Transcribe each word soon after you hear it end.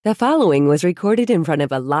The following was recorded in front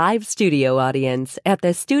of a live studio audience at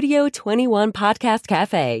the Studio 21 Podcast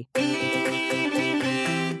Cafe.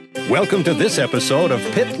 Welcome to this episode of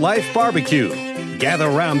Pit Life Barbecue. Gather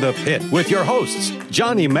round the pit with your hosts,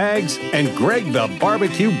 Johnny Maggs and Greg the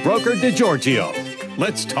Barbecue Broker DiGiorgio.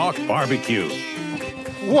 Let's talk barbecue.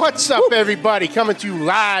 What's up, everybody? Coming to you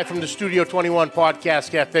live from the Studio 21 Podcast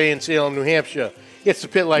Cafe in Salem, New Hampshire. It's the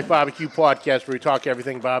Pit Life Barbecue Podcast, where we talk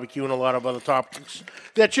everything barbecue and a lot of other topics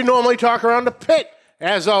that you normally talk around the pit.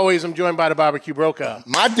 As always, I'm joined by the Barbecue Broker.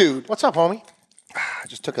 My dude. What's up, homie? I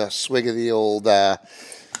just took a swig of the old,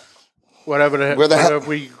 whatever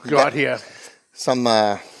we got here. Some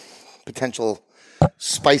potential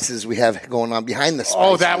spices we have going on behind the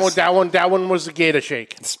spices. Oh, that one was the Gator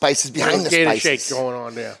Shake. The spices behind the Gator spices. Shake going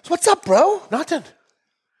on there. So what's up, bro? Nothing.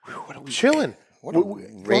 What are we chilling? What a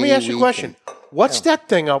Let me ask you a question. What's that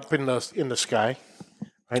thing up in the sky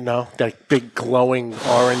right now? That big glowing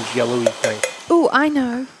orange yellowy thing. Oh, I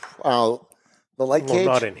know. The light Well, cage?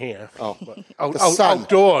 not in here. Oh, Out, the sun.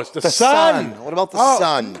 Outdoors. The sun. What about the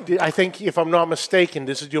sun? I think, if I'm not mistaken,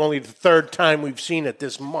 this is only the third time we've seen it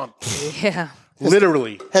this month. Yeah.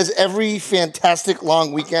 Literally. Has every fantastic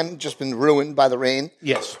long weekend just been ruined by the rain?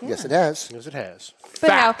 Yes. Yes, it has. Yes, it has. But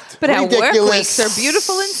our work Ridiculous. weeks are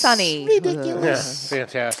beautiful and sunny. Ridiculous. Yeah,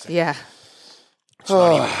 fantastic. Yeah. It's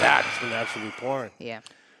not even that. It's been absolutely pouring. Yeah.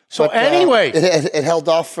 So But, anyway. it held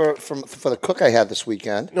off for the cook I had this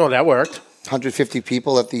weekend. No, that worked. 150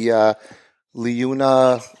 people at the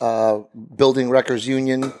Leuna Building Wreckers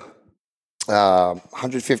Union.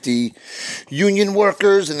 150 union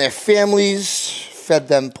workers and their families. Fed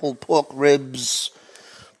them pulled pork ribs,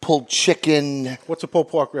 pulled chicken, What's a pulled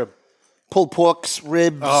pork rib? pulled porks,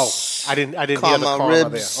 ribs. Oh, I didn't hear the comma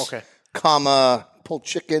ribs, there. Okay. comma, pulled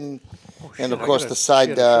chicken, and of course the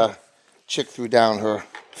side chick threw down her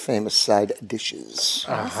famous side dishes.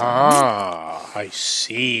 Ah, I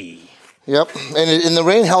see. Yep, and the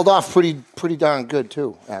rain held off pretty darn good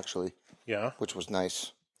too, actually, Yeah. which was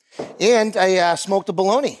nice. And I smoked a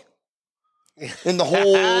bologna in the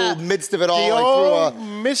whole midst of it all. The I old threw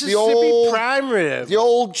Mississippi prime rib. the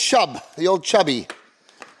old chubby.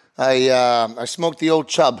 I smoked the old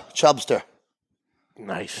chubster.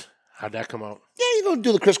 Nice. How'd that come out? Yeah,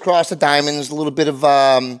 do the crisscross, the diamonds, a little bit of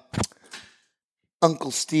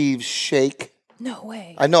Uncle Steve's shake. No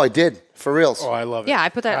way. I know I did, for reals. Oh, I love it. Yeah, I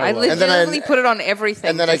put that. I love it. legitimately put it on everything.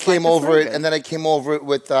 And then I came over it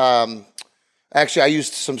with. Actually, I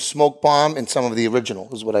used some smoke bomb and some of the original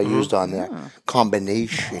is what I used on there.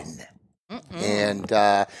 Combination. And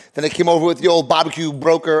then I came over with the old Barbecue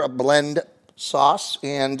Broker blend sauce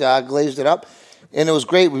and glazed it up. And it was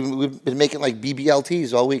great. We've been making like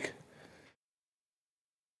BBLTs all week.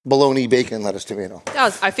 Bologna, bacon, lettuce, tomato.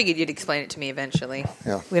 I figured you'd explain it to me eventually.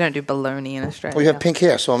 Yeah. We don't do bologna in Australia. Well, you have pink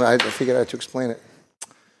hair, so I figured I had to explain it.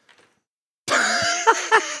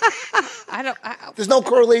 There's no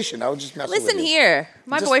correlation. I was just messing with Listen you. here.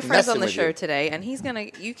 My Just boyfriend's messing on the with show you. today, and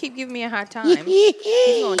you keep giving me a hard time. He's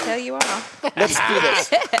going to tell you off. Let's do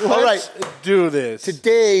this. All right. Do this.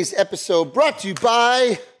 Today's episode brought to you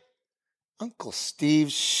by Uncle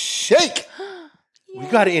Steve's Shake. We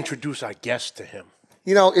got to introduce our guest to him.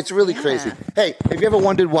 You know, it's really crazy. Hey, have you ever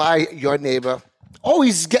wondered why your neighbor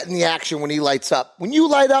always getting the action when he lights up? When you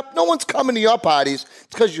light up, no one's coming to your parties. It's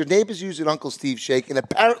because your neighbor's using Uncle Steve's Shake, and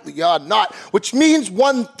apparently you're not, which means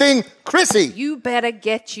one thing, Chrissy. You better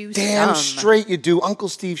get you Damn some. straight you do. Uncle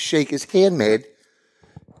Steve's Shake is handmade.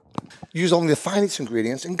 Use only the finest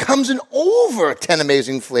ingredients and comes in over 10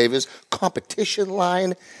 amazing flavors. Competition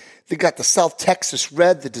line. They got the South Texas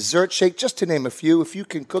Red, the dessert shake, just to name a few. If you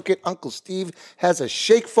can cook it, Uncle Steve has a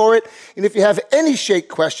shake for it. And if you have any shake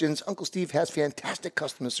questions, Uncle Steve has fantastic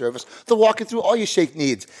customer service. They'll walk you through all your shake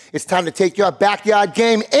needs. It's time to take your backyard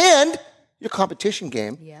game and your competition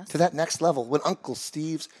game to that next level with Uncle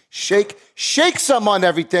Steve's Shake. Shake some on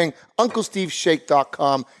everything.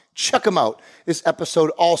 UncleSteveShake.com. Check them out. This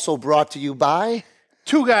episode also brought to you by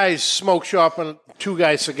Two Guys Smoke Shop and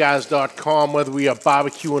TwoGuysCigars.com. Whether we are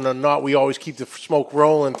barbecuing or not, we always keep the smoke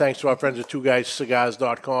rolling thanks to our friends at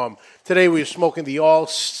TwoGuysCigars.com. Today we are smoking the All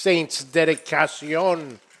Saints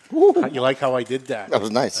Dedicacion. You like how I did that? That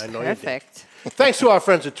was nice. I know Perfect. you did. Thanks to our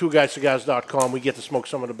friends at TwoGuysCigars.com, we get to smoke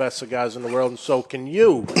some of the best cigars in the world, and so can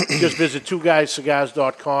you. Just visit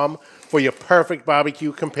TwoGuysCigars.com for your perfect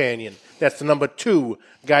barbecue companion. That's the number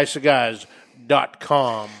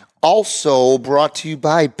 2GuysCigars.com. Also brought to you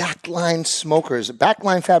by Backline Smokers,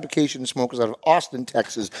 Backline Fabrication Smokers out of Austin,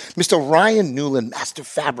 Texas. Mr. Ryan Newland, master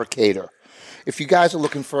fabricator. If you guys are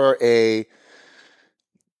looking for a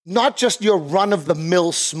not just your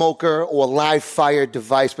run-of-the-mill smoker or live fire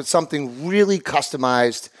device, but something really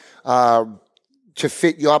customized to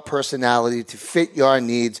fit your personality, to fit your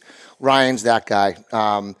needs. Ryan's that guy.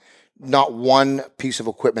 Not one piece of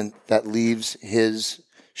equipment that leaves his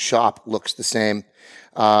shop looks the same.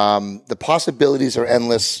 The possibilities are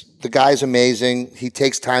endless. The guy's amazing. He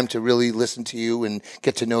takes time to really listen to you and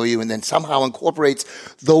get to know you, and then somehow incorporates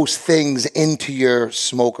those things into your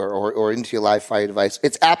smoker or into your live fire device.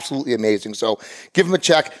 It's absolutely amazing. So give him a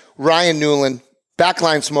check. Ryan Newland,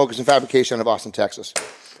 Backline Smokers and Fabrication out of Austin, Texas.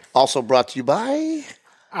 Also brought to you by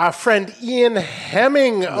our friend Ian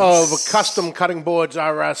Hemming of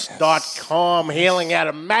CustomCuttingBoardsRS.com, hailing out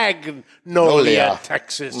of Magnolia,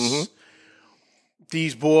 Texas. Mm-hmm.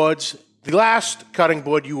 These boards, the last cutting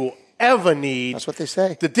board you will ever need. That's what they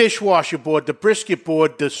say. The dishwasher board, the brisket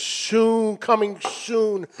board, the coming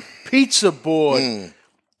soon pizza board.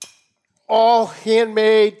 All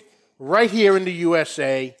handmade right here in the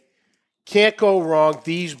USA. Can't go wrong.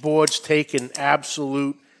 These boards take an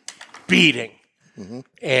absolute beating. Mm-hmm.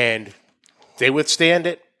 And they withstand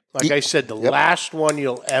it. Like I said, the last one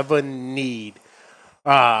you'll ever need.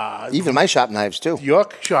 Even my shop knives, too. Your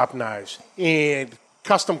shop knives. And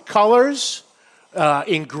custom colors,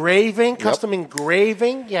 engraving, custom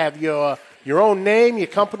engraving. You have your own name, your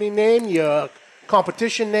company name, your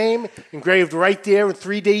competition name engraved right there in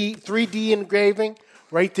 3D engraving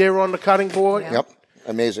right there on the cutting board. Yep.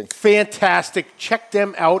 Amazing. Fantastic. Check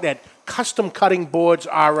them out at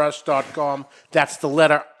CustomCuttingBoardsRS.com. That's the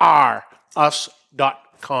letter R,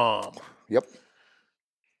 us.com. Yep.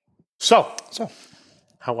 So,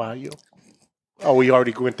 how are you? Oh, we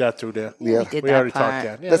already went that through there. Yeah. We already talked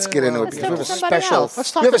that. Let's get into it because we have a special.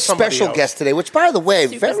 Let's talk we have to a special else. guest today, which, by the way,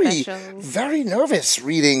 Super very, special. very nervous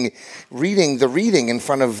reading the reading in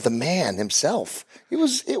front of the man himself. It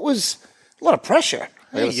was a lot of pressure.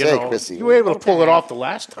 I gotta say, Chrissy, you were able to pull it off the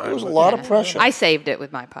last time. It was a lot of pressure. I saved it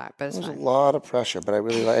with my part, but it's It was fine. a lot of pressure, but I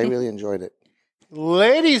really enjoyed it.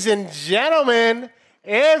 Ladies and gentlemen,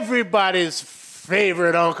 everybody's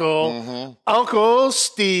favorite uncle, Uncle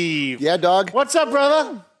Steve. Yeah, dog. What's up,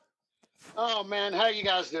 brother? Oh, man, how you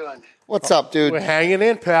guys doing? What's up, dude? We're hanging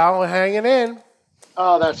in, pal. We're hanging in.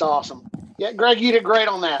 Oh, that's awesome. Yeah, Greg, you did great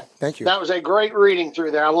on that. Thank you. That was a great reading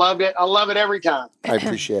through there. I loved it. I love it every time. I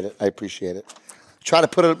appreciate it. Try to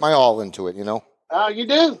put my all into it, you know. You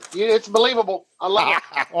do. It's believable. I love it.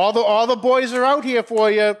 All the boys are out here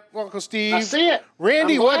for you, Uncle Steve. I see it.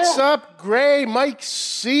 Randy, I'm glad. what's up? Gray, Mike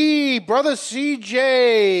C, brother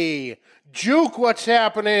CJ, Juke, what's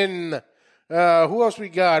happening? Who else we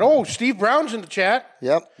got? Oh, Steve Brown's in the chat.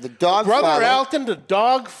 Yep, the dog Brother father. Alton, the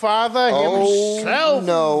dog father himself.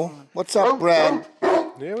 No. What's up, Brad?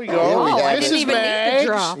 There we go. There we Oh, have I it. didn't This is even need the Mags.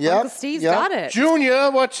 drop. Yep, Uncle Steve's yep. got it.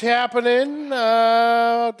 Junior, what's happening?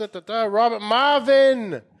 Robert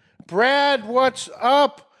Marvin. Brad, what's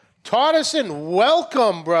up? Todison,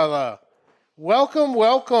 welcome, brother.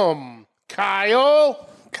 Welcome. Kyle.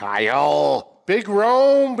 Big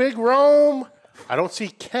Rome. I don't see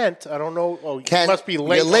Kent. I don't know. Oh, Kent, he must be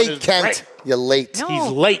late. You're on late, his Kent. break. You're late. No. He's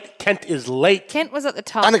late. Kent is late. Kent was at the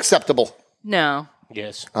top. Unacceptable. No.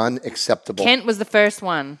 Yes. Unacceptable. Kent was the first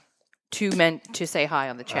one to say hi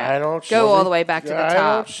on the chat. I don't Go all the way back to the I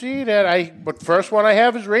top. don't see that. But first one I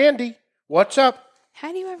have is Randy. What's up?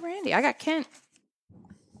 How do you have Randy? I got Kent.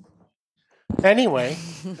 Anyway,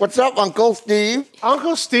 What's up, Uncle Steve?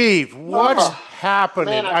 Uncle Steve, what's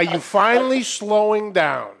happening? man, Are you finally slowing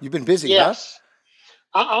down? You've been busy, Yes.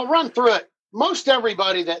 I'll run through it. Most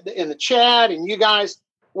everybody that in the chat and you guys,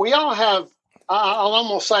 we all have, I'll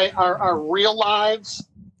almost say, our real lives,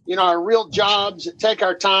 our real jobs that take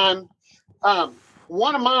our time.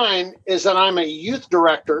 One of mine is that I'm a youth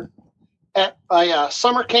director at a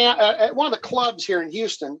summer camp at one of the clubs here in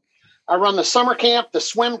Houston. I run the summer camp, the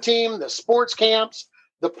swim team, the sports camps,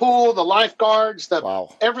 the pool, the lifeguards, Wow.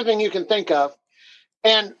 everything you can think of.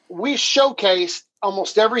 And we showcase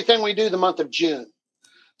almost everything we do the month of June.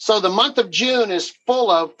 So the month of June is full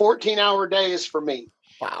of 14-hour days for me.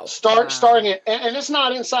 Wow. Starting it, and it's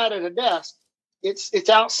not inside at a desk. It's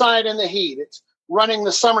outside in the heat. It's running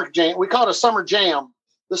the summer jam. We call it a summer jam.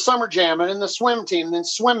 The summer jam, and then the swim team, then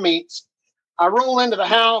swim meets. I roll into the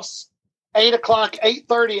house 8 o'clock,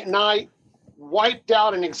 8:30 at night, wiped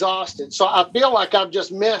out and exhausted. So I feel like I've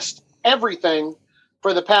just missed everything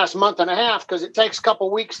for the past month and a half because it takes a couple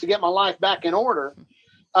weeks to get my life back in order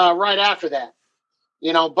right after that.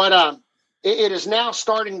 But it is now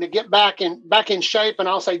starting to get back in shape, and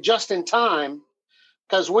I'll say just in time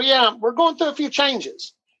because we're going through a few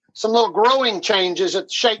changes, some little growing changes at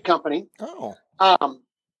the Shake Company. Oh.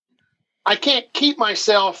 I can't keep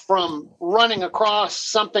myself from running across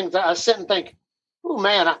something that I sit and think, oh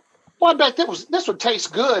man, I bet this would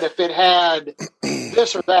taste good if it had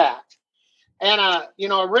this or that. And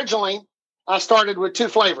originally I started with 2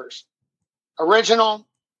 flavors, original,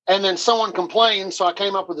 and then someone complained, so I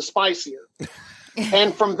came up with the spicier.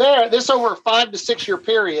 And from there, this over a 5 to 6 year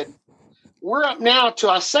period, we're up now to,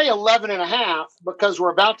 I say 11 and a half, because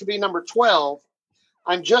we're about to be number 12.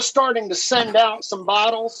 I'm just starting to send out some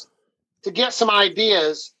bottles to get some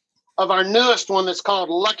ideas of our newest one that's called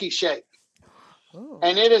Lucky Shake. Ooh.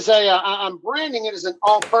 And it is I'm branding it as an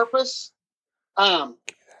all-purpose. I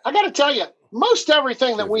got to tell you, most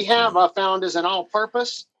everything that we have, I found, is an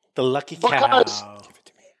all-purpose. The Lucky because Cow.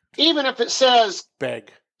 Even if it says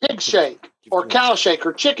pig shake or cow shake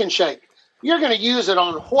or chicken shake, you're going to use it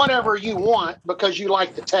on whatever you want because you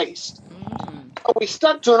like the taste. So we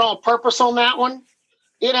stuck to an all-purpose on that one.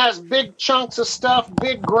 It has big chunks of stuff,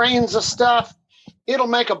 big grains of stuff. It'll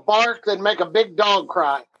make a bark that'd make a big dog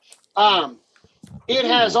cry. It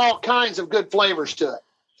has all kinds of good flavors to it.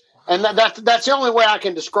 And that's the only way I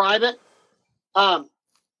can describe it.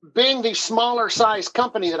 Being the smaller size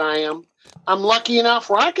company that I am, I'm lucky enough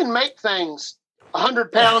where I can make things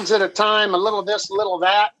 100 pounds at a time, a little this, a little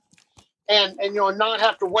that, and not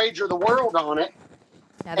have to wager the world on it.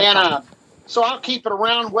 And so I'll keep it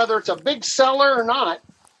around, whether it's a big seller or not.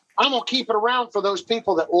 I'm going to keep it around for those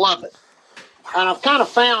people that love it. And I've kind of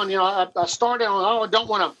found, I started on, I don't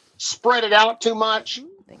want to spread it out too much.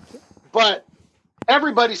 Thank you. But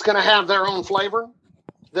everybody's going to have their own flavor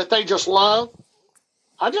that they just love.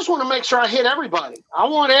 I just want to make sure I hit everybody. I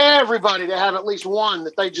want everybody to have at least one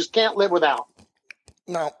that they just can't live without.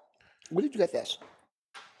 Now, where did you get this?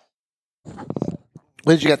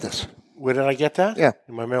 Where did you get this? Where did I get that? Yeah.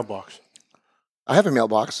 In my mailbox. I have a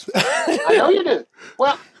mailbox. I know you do.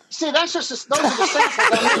 Well, see, those are the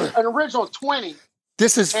samples. An original 20.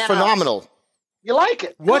 This is phenomenal. You like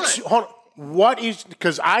it? What is,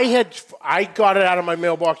 because I got it out of my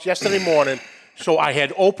mailbox yesterday morning, so I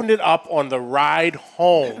had opened it up on the ride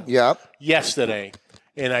home yesterday,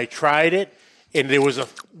 and I tried it, and there was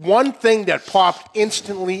one thing that popped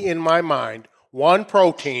instantly in my mind, one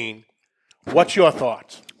protein. What's your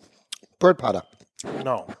thoughts? Bird powder.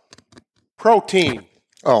 No. Protein.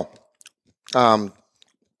 Oh.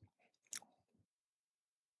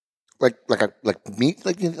 Like meat,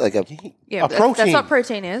 like a Yeah, protein. That's what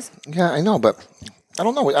protein is. Yeah, I know, but I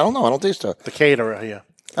don't know. I don't taste the caterer here.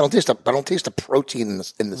 I don't taste the protein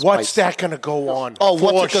in this. What's spice. that going to go on? Oh,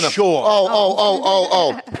 what's for it gonna? Sure.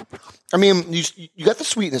 Oh. I mean, you got the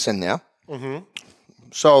sweetness in there. Mm-hmm.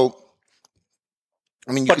 So,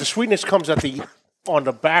 I mean, but the sweetness comes on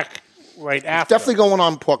the back right after. Definitely going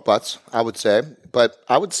on pork butts, I would say. But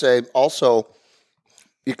I would say also,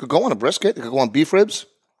 it could go on a brisket. It could go on beef ribs.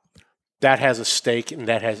 That has a steak and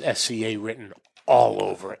that has SCA written all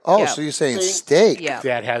over it. Oh, Yeah. so you're saying steak? Yeah.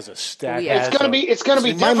 That has a steak. It's going to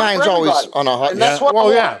be. My mind's always on a hot. And that's what.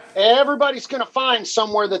 Well, yeah. Everybody's going to find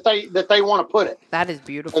somewhere that they want to put it. That is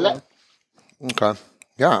beautiful. Okay.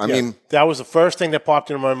 Yeah, I mean, that was the first thing that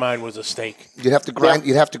popped into my mind was a steak. You'd have to grind.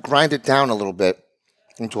 You'd have to grind it down a little bit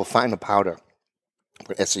into a finer powder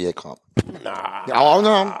for SCA comp. Nah. Oh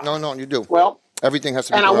no, you do. Well, everything has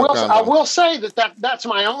to be. And I will say that's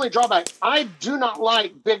my only drawback. I do not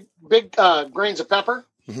like big grains of pepper.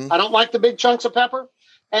 Mm-hmm. I don't like the big chunks of pepper,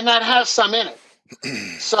 and that has some in it.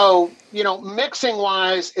 So mixing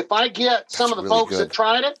wise, if I get some of the really folks that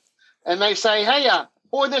tried it and they say, "Hey,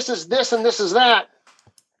 boy, this is this and this is that,"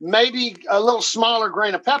 maybe a little smaller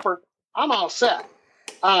grain of pepper, I'm all set.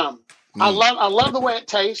 I love the way it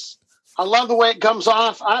tastes. I love the way it comes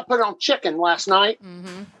off. I put it on chicken last night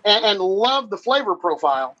and love the flavor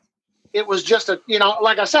profile. It was just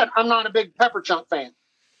like I said, I'm not a big pepper chunk fan,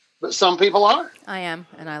 but some people are. I am,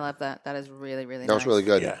 and I love that. That is really, really nice. That was really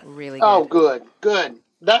good. Yeah. Really good. Oh, good.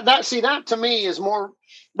 That to me is more,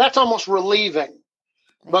 that's almost relieving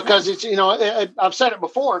because it's, I've said it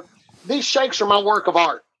before, these shakes are my work of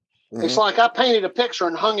art. Mm-hmm. It's like I painted a picture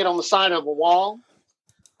and hung it on the side of a wall.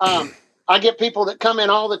 I get people that come in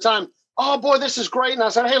all the time. Oh boy, this is great. And I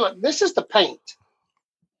said, hey, look, this is the paint.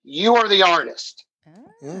 You are the artist.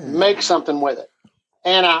 Make something with it.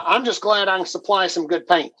 And I'm just glad I can supply some good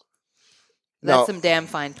paint. That's some damn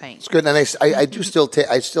fine paint. It's good. And I do still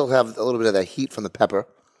I still have a little bit of that heat from the pepper.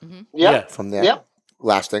 Mm-hmm. Yeah. From there.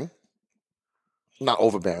 Lasting. Not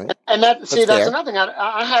overbearing. And that's another thing.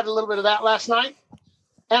 I had a little bit of that last night.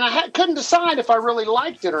 And I couldn't decide if I really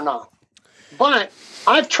liked it or not. But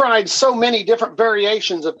I've tried so many different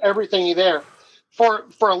variations of everything there. For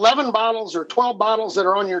 11 bottles or 12 bottles that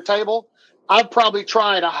are on your table, I've probably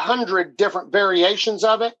tried 100 different variations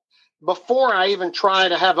of it. before I even try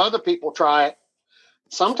to have other people try it.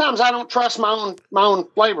 Sometimes I don't trust my own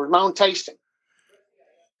flavors, my own tasting.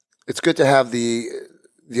 It's good to have the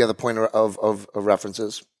other point of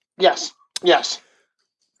references. Yes.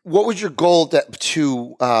 What was your goal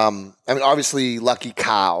to I mean, obviously Lucky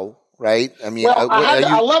Cow, right? I mean, well,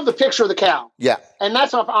 I love the picture of the cow. Yeah. And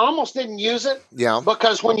that's why I almost didn't use it. Yeah.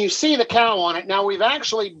 Because when you see the cow on it, now we've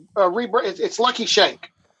actually it's Lucky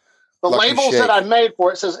Shake. The Lucky labels Shake. that I've made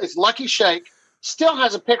for it says it's Lucky Shake. Still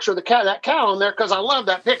has a picture of that cow on there because I love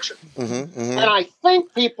that picture. And I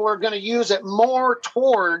think people are going to use it more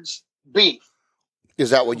towards beef. Is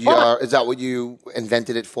that what you are? Is that what you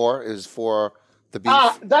invented it for? Is for the beef?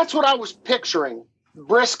 That's what I was picturing: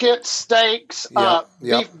 brisket, steaks,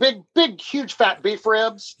 beef, big, huge fat beef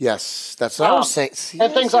ribs. Yes, that's what I was saying. See,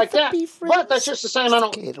 and things like that. beef But ribs. that's just the same. I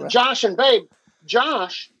don't. Right? Josh and Babe.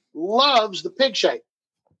 Josh loves the pig shake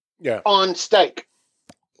on steak.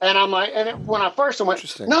 And I'm like, when I first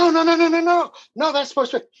went, no, that's supposed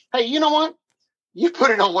to be. Hey, you know what? You put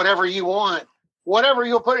it on whatever you want, whatever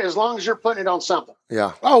you'll put it, as long as you're putting it on something.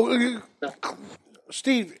 Yeah. Oh,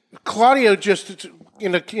 Steve, Claudia just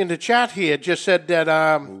in the chat here just said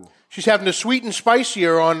that she's having the sweet and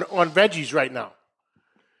spicier on veggies right now.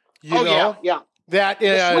 You know? Yeah. That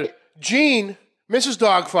Jean, Mrs.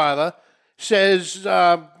 Dogfather, says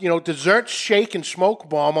dessert shake and smoke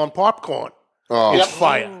bomb on popcorn. Oh, It's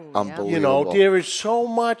fire. Unbelievable. There is so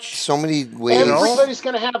many ways. Everybody's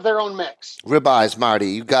going to have their own mix. Ribeyes,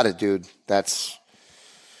 Marty, you got it, dude.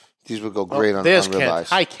 These would go great on there's ribeyes. Kent.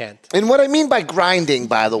 Hi, Kent. And what I mean by grinding,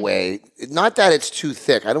 by the way, not that it's too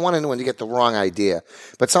thick. I don't want anyone to get the wrong idea.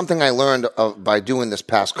 But something I learned by doing this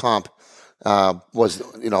past comp was,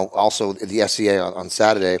 also the SCA on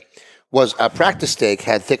Saturday, was a practice steak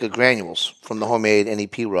had thicker granules from the homemade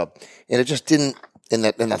NEP rub. And it just didn't, in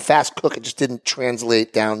the fast cook, it just didn't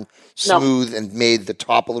translate down smooth and made the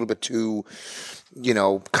top a little bit too,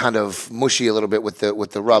 kind of mushy a little bit with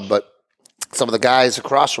the rub. But some of the guys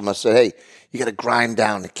across from us said, "Hey, you got to grind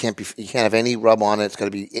down. You can't have any rub on it. It's got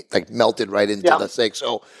to be like melted right into the steak."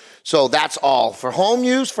 So that's all for home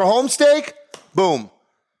use, for home steak. Boom.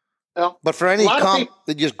 Yeah. But for any comp,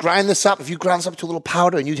 you just grind this up. If you grind this up to a little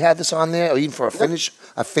powder and you'd have this on there, or even for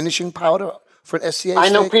a finishing powder for an SCA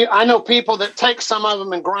steak. I know people that take some of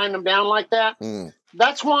them and grind them down like that.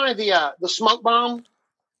 That's why the smoke bomb.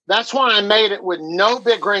 That's why I made it with no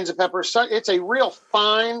big grains of pepper. So it's a real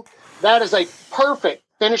fine. That is a perfect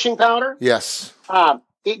finishing powder. Yes.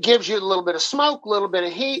 It gives you a little bit of smoke, a little bit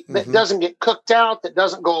of heat that doesn't get cooked out, that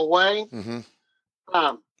doesn't go away.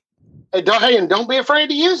 And don't be afraid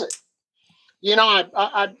to use it.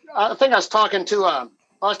 I think I was talking to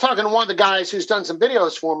one of the guys who's done some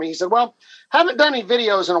videos for me. He said, "Well, haven't done any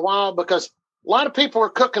videos in a while because a lot of people are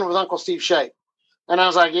cooking with Uncle Steve Shake." And I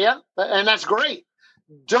was like, "Yeah, and that's great.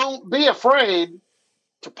 Don't be afraid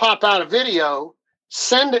to pop out a video,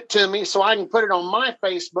 send it to me so I can put it on my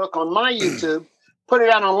Facebook, on my YouTube, put it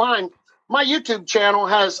out online." My YouTube channel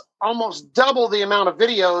has almost double the amount of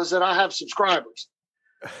videos that I have subscribers.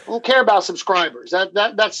 I don't care about subscribers.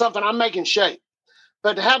 That's something I'm making shake.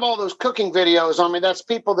 But to have all those cooking videos on me, that's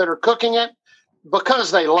people that are cooking it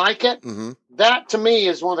because they like it. That to me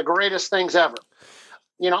is one of the greatest things ever.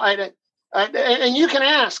 And you can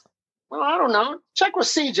ask, well, I don't know. Check with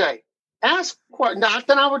CJ. Ask what, not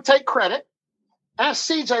that I would take credit. Ask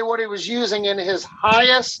CJ what he was using in his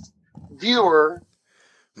highest viewer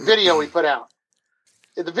video he put out.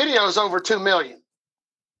 The video is over 2 million.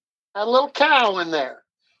 A little cow in there.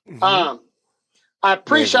 I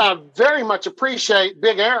very much appreciate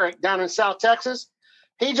Big Eric down in South Texas.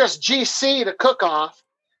 He just GC'd a cook-off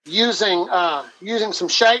using some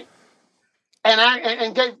shake,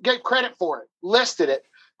 and gave credit for it, listed it.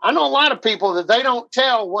 I know a lot of people that they don't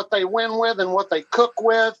tell what they win with and what they cook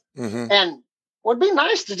with, and it would be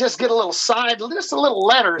nice to just get a little just a little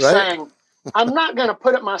letter saying, "I'm not going to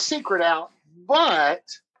put my secret out, but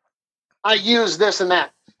I use this and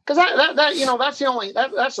that." Because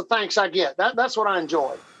that's the thanks I get. That's what I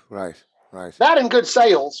enjoy. Right. That and good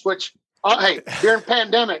sales, which during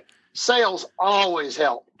pandemic, sales always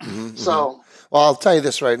help. So, well, I'll tell you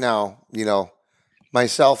this right now.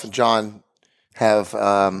 Myself and John have,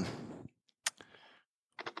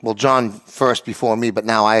 John first before me, but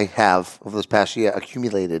now I have over this past year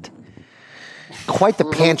accumulated quite the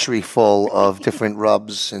pantry full of different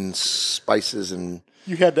rubs and spices and.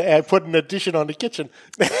 You had to put an addition on the kitchen.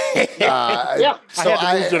 So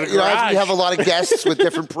as we have a lot of guests with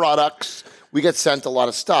different products, we get sent a lot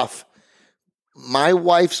of stuff. My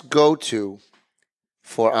wife's go-to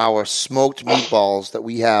for our smoked meatballs that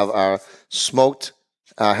we have are smoked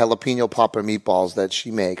jalapeno popper meatballs that she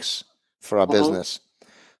makes. for our business.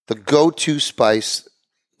 The go-to spice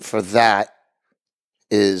for that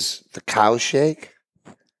is the cow shake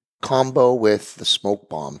combo with the smoke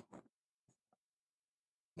bomb.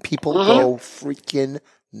 People go freaking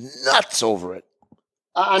nuts over it.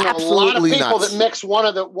 I know Absolutely a lot of people nuts. that mix one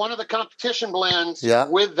of the competition blends Yeah.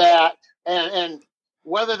 with that, and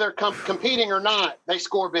whether they're competing or not, they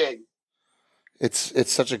score big.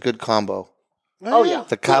 It's such a good combo. Oh yeah,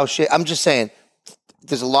 The cow shake. I'm just saying,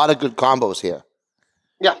 there's a lot of good combos here.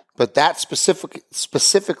 yeah. But that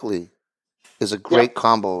specifically is a great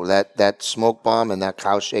combo. That smoke bomb and that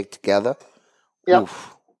cow shake together. Yep.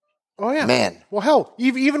 Oof. Oh yeah, Man. Well, hell,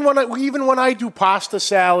 even when I do pasta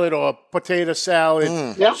salad or potato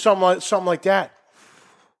salad, Yeah. something like that,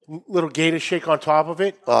 little gator shake on top of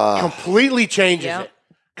it, completely changes Yeah. it.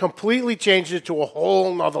 Completely changes it to a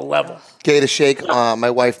whole nother level. Gator shake. My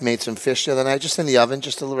wife made some fish the other night, just in the oven,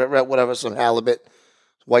 just a little bit, whatever, some halibut,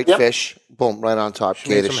 white fish. Boom, right on top. She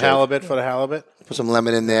made Gator some shake. halibut for the halibut, Put some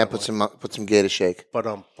lemon in there. Put some gator shake. but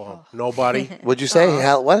nobody. What'd you say?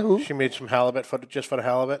 What? Who? She made some halibut just for the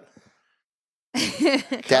halibut.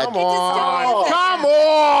 Dad. Come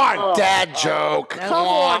on, Dad joke. come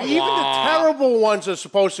on. Even the terrible ones are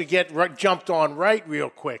supposed to get jumped on right real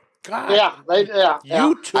quick. God, Yeah.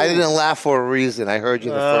 you too. I didn't laugh for a reason. I heard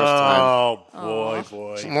you the first time. Oh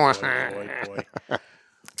boy.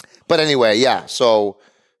 But anyway, yeah. So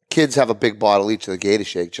kids have a big bottle each of the Gator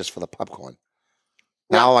Shake just for the popcorn.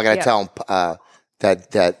 Now I got to tell them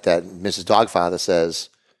that Mrs. Dogfather says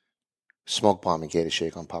smoke bomb and Gator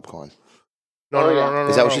Shake on popcorn. No.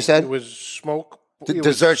 Is that what she said? It was smoke.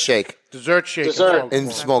 Dessert shake Dessert shake. Dessert.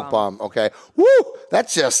 and smoke bomb. Okay. Woo!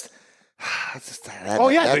 That's just. That's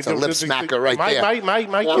a lip smacker right there.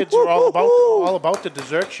 My kids are all about the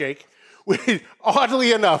dessert shake.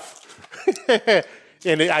 Oddly enough,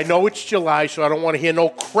 and I know it's July, so I don't want to hear no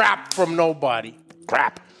crap from nobody.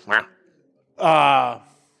 Crap. What?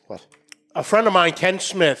 What? A friend of mine, Ken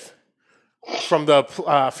Smith, from the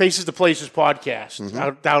Faces to Places podcast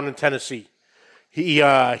out down in Tennessee. He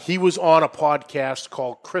was on a podcast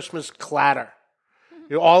called Christmas Clatter.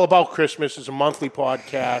 All about Christmas. It's a monthly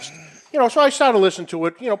podcast. So I started listening to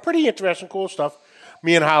it. Pretty interesting, cool stuff.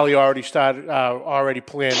 Me and Holly already started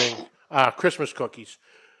planning Christmas cookies.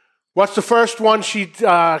 What's the first one she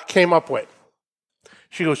came up with?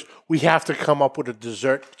 She goes, "We have to come up with a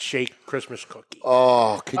dessert shake Christmas cookie."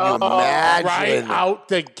 Oh, can you imagine? Right out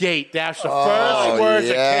the gate. That's the first words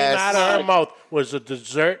that came out of her mouth was a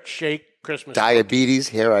dessert shake Christmas Diabetes,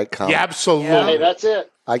 here I come. cookie. Yeah, absolutely. Hey, that's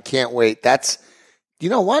it. I can't wait. You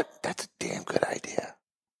know what? That's a damn good idea.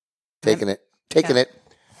 Taking it.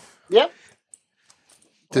 Yep.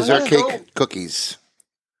 Dessert Let's cake go. cookies.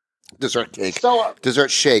 Dessert cake. So Dessert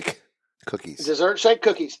shake cookies. dessert shake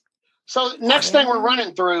cookies. So next thing we're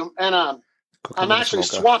running through, and Cookie I'm with a actually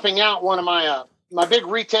smoker. swapping out one of my big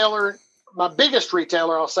retailer, my biggest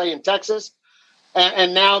retailer, I'll say, in Texas,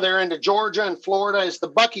 and now they're into Georgia and Florida. Is the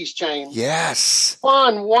Buc-ee's chain. Yes.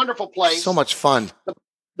 Fun, wonderful place. So much fun.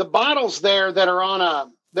 The bottles there that are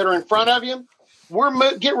that are in front of you,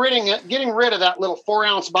 we're getting rid of that little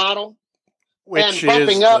 4-ounce bottle Which and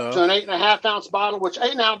bumping is up to an 8.5-ounce bottle, which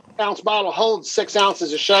 8.5-ounce bottle holds 6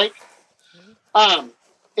 ounces of shake.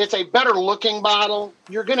 It's a better looking bottle.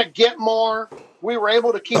 You're going to get more. We were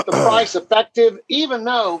able to keep the price effective, even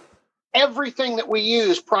though everything that we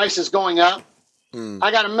use, price is going up.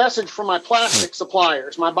 I got a message from my plastic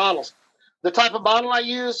suppliers, my bottles. The type of bottle I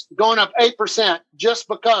use, going up 8% just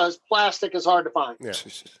because plastic is hard to find.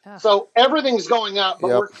 Yeah. So everything's going up, but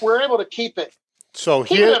Yep. we're able to keep it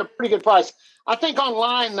at a pretty good price. I think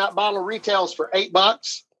online that bottle retails for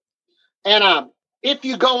 $8. And if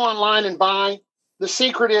you go online and buy, the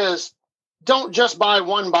secret is don't just buy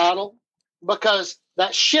one bottle because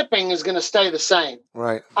that shipping is going to stay the same.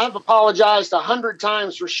 Right. I've apologized 100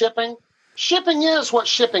 times for shipping. Shipping is what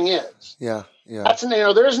shipping is. Yeah. That's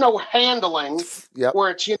there is no handling Yep.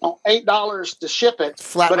 where it's $8 to ship it,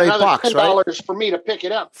 Flat but rate another box, $10 for me to pick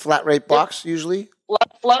it up. Flat rate box usually.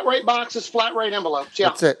 Flat rate boxes, flat rate envelopes. Yeah,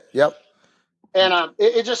 That's it. Yep. and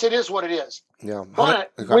it is what it is. Yeah.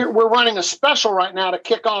 But Okay. we're running a special right now to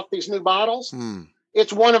kick off these new bottles.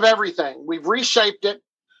 It's one of everything. We've reshaped it.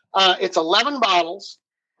 It's 11 bottles,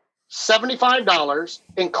 $75,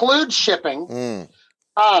 includes shipping.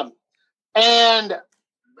 And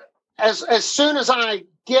as soon as I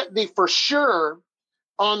get the for sure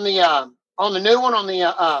on the new one, on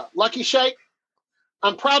the Lucky Shake,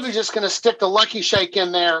 I'm probably just going to stick the Lucky Shake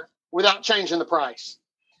in there without changing the price.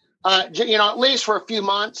 At least for a few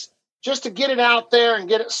months, just to get it out there and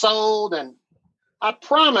get it sold. And I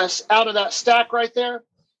promise, out of that stack right there,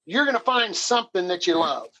 you're going to find something that you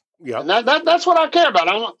love. Yeah. And that's what I care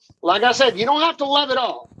about. Like I said, you don't have to love it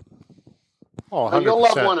all. Oh, But 100%. you'll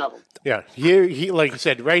love one of them. Yeah. Here, like I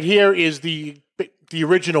said, right here is the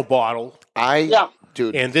original bottle,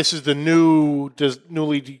 Dude. and this is the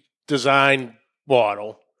newly designed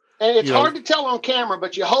bottle. And it's You know- hard to tell on camera,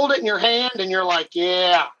 but you hold it in your hand and you're like,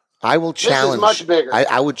 yeah. I will This is challenge. much bigger.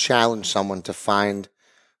 I would challenge someone to find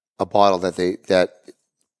a bottle that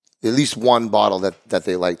at least one bottle that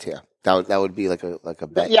they liked here. That would be like a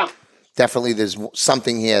bet. Yeah. Definitely, there's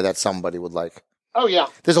something here that somebody would like. Oh, yeah.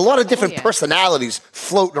 There's a lot of different yeah. personalities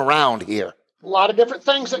floating around here. A lot of different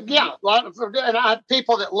things.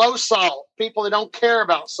 People that low salt, people that don't care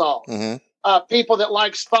about salt, people that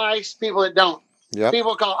like spice, people that don't. Yep.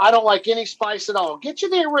 People call, I don't like any spice at all. Get you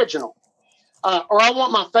the original. Or I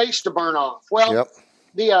want my face to burn off. Well, Yep.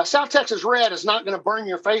 the South Texas Red is not going to burn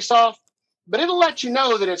your face off, but it'll let you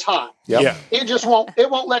know that it's hot. Yep. Yeah. It just won't. It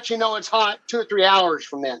won't let you know it's hot 2 or 3 hours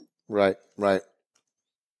from then. Right.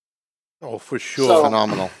 Oh, for sure. So-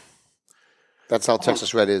 Phenomenal. That's how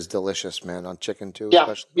Texas Red is. Delicious, man. On chicken too, Yeah,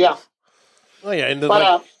 especially. yeah. Oh yeah, and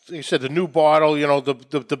But, like you said, the new bottle,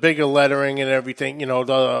 the bigger lettering and everything,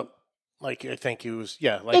 I think it was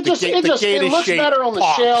like It just it looks better on the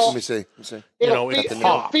pops. shelf. Let me see. It'll, it it'll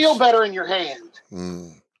pops. feel better in your hand.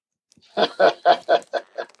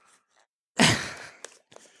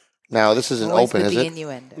 Now this isn't Always open, with is the it?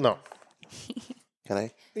 innuendo. No, Can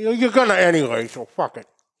I? you're gonna anyway, so fuck it.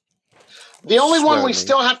 The only one Swear we to me.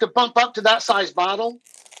 still have to bump up to that size bottle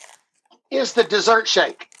is the dessert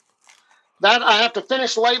shake. That I have to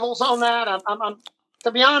finish labels on that. I'm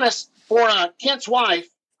to be honest, for Kent's wife,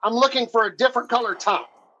 I'm looking for a different color top.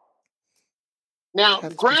 Now,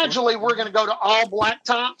 gradually, we're going to go to all black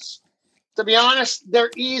tops. To be honest, they're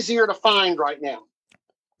easier to find right now,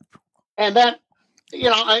 and that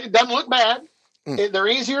it doesn't look bad. They're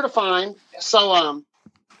easier to find, so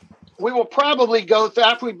we will probably go through,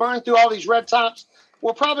 after we burn through all these red tops,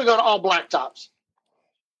 we'll probably go to all black tops.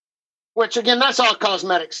 Which again, that's all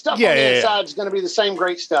cosmetic stuff. Yeah, on the yeah, inside is going to be the same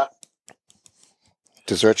great stuff.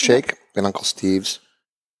 Dessert shake and Uncle Steve's.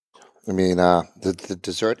 I mean, the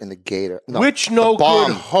dessert and the gator. No, Which the no bomb.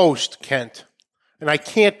 good host, Kent? And I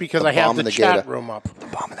can't because The I have bomb the and the chat gator. room up. The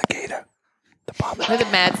bomb and the gator. The bomb. We're the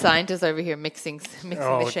mad scientist over here mixing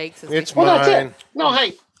Oh, the shakes. As it's we- Well, that's mine. it. No,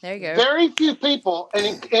 hey, There you go. very few people,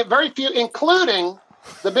 and very few, including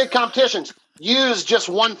the big competitions, use just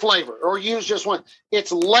one flavor or use just one.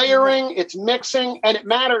 It's layering, it's mixing, and it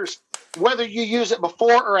matters whether you use it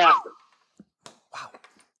before or after.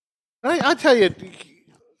 I'll tell you,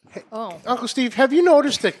 Oh, Uncle Steve, have you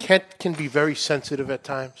noticed that Kent can be very sensitive at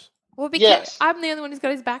times? well, because Yes. I'm the only one who's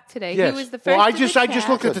got his back today. Yes. He was the first. Well, I to just the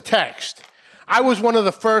looked chat. at the text. I was one of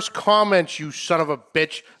the first comments. You son of a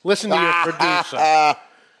bitch! Listen to your producer.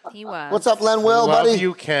 He was. What's up, Len Will, Love buddy?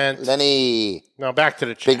 you, Kent. Lenny. Now back to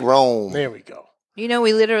the chat. Big Rome. There we go. You know,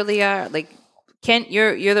 we literally are like Kent.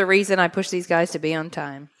 You're the reason I push these guys to be on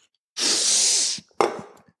time.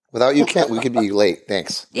 Without you, Kent, we could be late.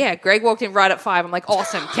 Thanks. Yeah, Greg walked in right at 5. I'm like,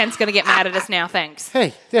 awesome. Kent's gonna get mad at us now. Thanks.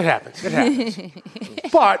 Hey, it happens. It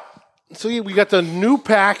happens. But so yeah, we got the new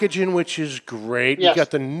packaging, which is great. Yes. We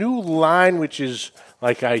got the new line, which is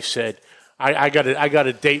like I said. I got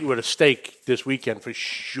a date with a steak this weekend for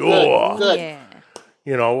sure. Good.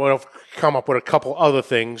 Yeah. We'll come up with a couple other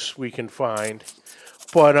things we can find.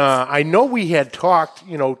 But I know we had talked,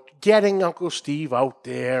 getting Uncle Steve out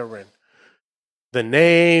there and the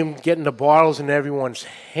name, getting the bottles in everyone's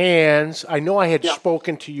hands. I know I had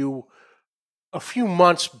spoken to you a few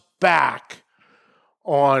months back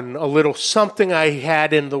on a little something I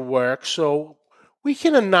had in the works. So we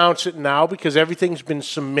can announce it now because everything's been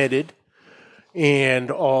submitted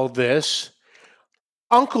and all this.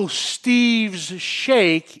 Uncle Steve's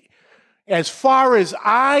Shake, as far as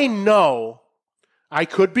I know, I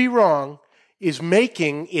could be wrong, is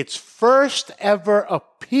making its first ever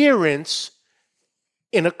appearance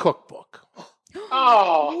in a cookbook.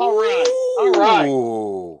 Oh, all right.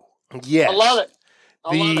 Ooh. Yes. I love it.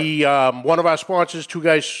 I love it. The one of our sponsors, Two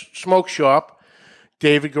Guys Smoke Shop,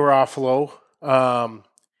 David Garofalo,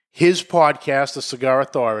 his podcast, The Cigar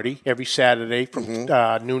Authority, every Saturday from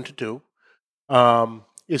noon to 2,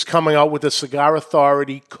 is coming out with the Cigar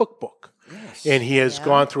Authority cookbook. Yes. And he has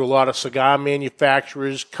gone through a lot of cigar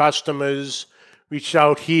manufacturers, customers, reached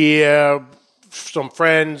out here, some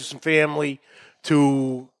friends and family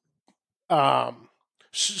to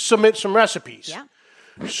submit some recipes. Yeah.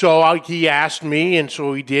 So he asked me, and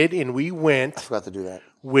so he did, and we I went forgot to do that.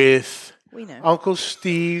 with We know. Uncle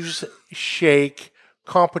Steve's Shake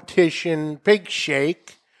Competition Pig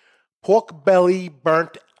Shake, pork belly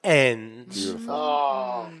burnt ends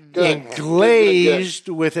Oh, good. and glazed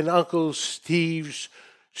with an Uncle Steve's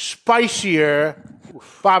spicier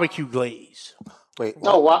barbecue glaze. Wait.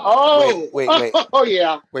 Oh, wow. Oh, Wait. Oh,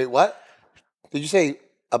 yeah. Wait, what? Did you say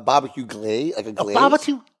a barbecue glaze? Like a glaze?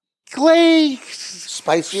 Barbecue glaze.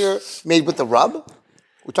 Spicier, made with the rub?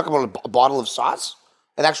 We're talking about a bottle of sauce?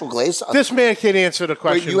 An actual glaze sauce? This man can answer the Wait,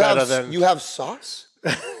 question better than you have sauce?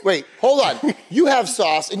 Wait, hold on. You have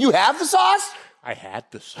sauce, and you have the sauce? I had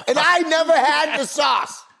this. And I never had the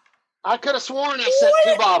sauce. I could have sworn I sent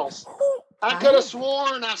 2 bottles. I could have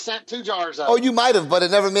sworn I sent 2 jars of Oh, it. you might have, but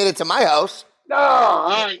it never made it to my house. No, all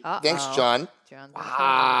right. Thanks, John. John's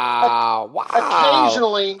Wow.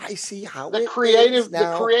 Occasionally, I see how the it creative, is the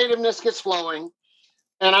now. creativeness gets flowing,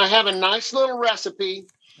 and I have a nice little recipe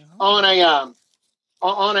on a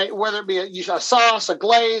whether it be a sauce, a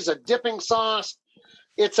glaze, a dipping sauce.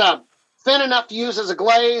 It's thin enough to use as a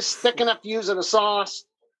glaze, thick enough to use as a sauce,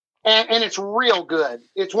 and it's real good.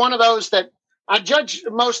 It's one of those that I judge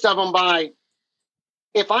most of them by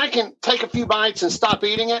if I can take a few bites and stop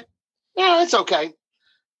eating it. Yeah, it's okay.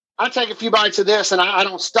 I take a few bites of this and I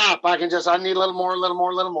don't stop. I need a little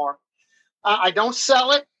more. I don't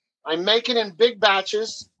sell it. I make it in big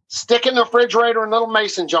batches, stick it in the refrigerator in little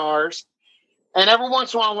mason jars. And every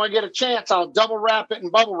once in a while, when I get a chance, I'll double wrap it in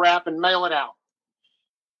bubble wrap and mail it out.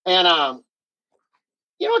 And,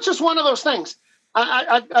 it's just one of those things.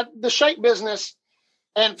 The shake business,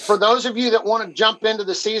 and for those of you that want to jump into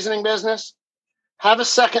the seasoning business, have a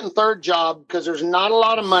second and third job because there's not a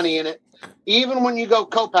lot of money in it. Even when you go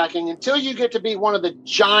co-packing, until you get to be one of the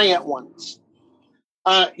giant ones,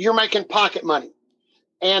 you're making pocket money.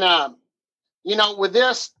 And, with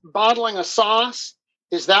this, bottling a sauce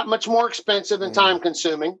is that much more expensive and time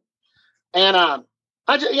consuming. And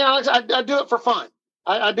I do it for fun.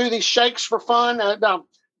 I do these shakes for fun. A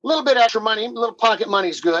little bit extra money, a little pocket money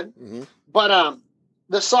is good. Mm-hmm. But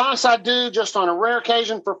the sauce I do just on a rare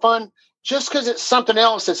occasion for fun, just because it's something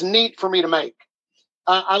else that's neat for me to make.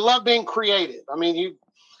 I love being creative. I mean,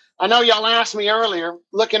 I know y'all asked me earlier,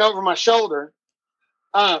 looking over my shoulder.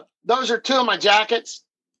 Those are 2 of my jackets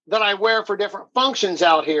that I wear for different functions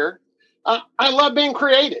out here. I love being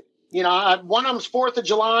creative. One of them's 4th of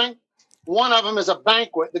July. One of them is a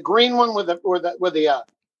banquet. The green one with the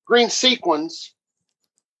green sequins.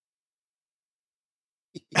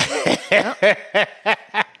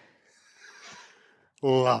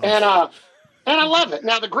 Love it. And I love it.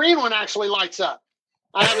 Now the green one actually lights up.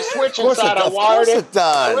 I have a switch inside. I wired it. It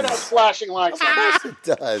does. It has flashing lights. Of course it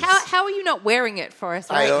does. How are you not wearing it for us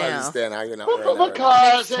right I don't now? understand how you're not wearing that.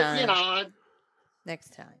 Because Next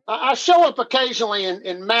Next time. I show up occasionally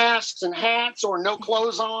in masks and hats, or no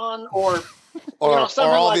clothes on, or something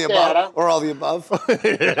all like the that. above, or all the above.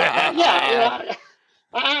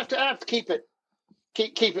 I have to keep it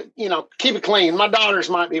keep it clean. My daughters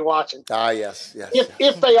might be watching. Yes.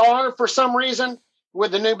 If they are, for some reason,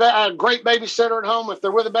 with the new great babysitter at home, if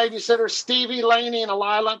they're with a babysitter, Stevie, Lainey, and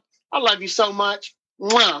Alila, I love you so much.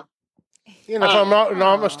 Mwah. If I'm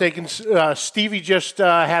not mistaken, Stevie just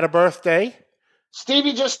had a birthday.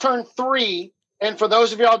 Stevie just turned 3, and for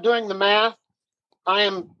those of y'all doing the math,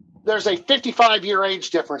 there's a 55-year age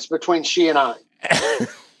difference between she and I.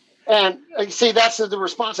 And see, that's the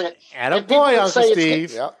response I get. Attaboy, Uncle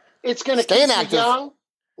Steve. It's going to keep me young.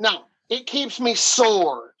 No, it keeps me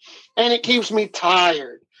sore, and it keeps me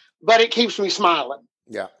tired, but it keeps me smiling.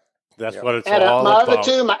 Yeah. That's what it's and all my about.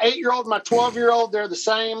 other 2, my 8-year-old, my 12-year-old, they're the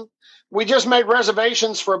same. We just made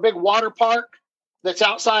reservations for a big water park that's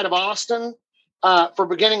outside of Austin for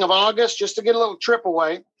beginning of August, just to get a little trip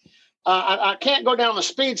away. I can't go down the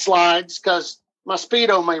speed slides because my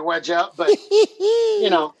Speedo may wedge up, but,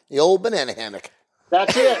 The old banana hammock.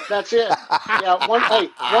 That's it. Yeah,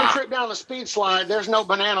 one trip down the speed slide, there's no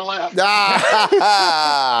banana left.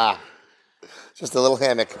 Just a little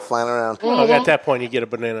hammock flying around. Well, at that point, you get a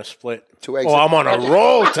banana split. 2 eggs. Oh, I'm on a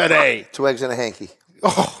roll today. 2 eggs and a hanky.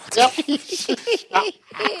 Oh, Yep.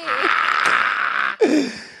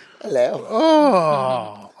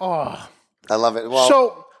 Hello. Oh. I love it. Well,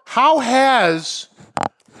 So, how has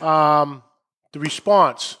the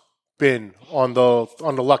response been on the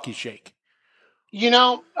Lucky Shake?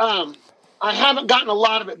 I haven't gotten a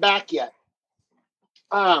lot of it back yet.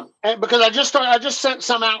 And because I just sent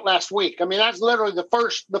some out last week. I mean, that's literally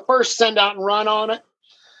the first send out and run on it.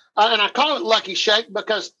 And I call it Lucky Shake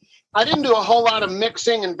because I didn't do a whole lot of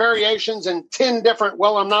mixing and variations and 10 different,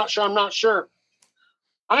 I'm not sure.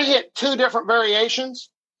 I hit 2 different variations,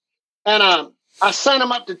 and I sent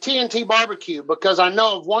them up to TNT Barbecue because I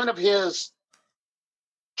know of one of his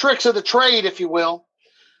tricks of the trade, if you will.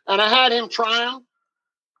 And I had him try them.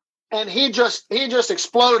 and he just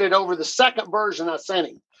exploded over the second version I sent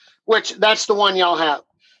him, which that's the one y'all have.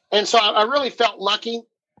 And so I really felt lucky.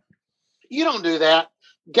 You don't do that.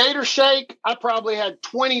 Gator Shake, I probably had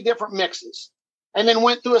 20 different mixes and then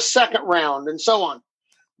went through a second round and so on.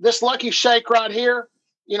 This Lucky Shake right here,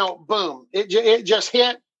 boom, it just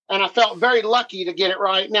hit, and I felt very lucky to get it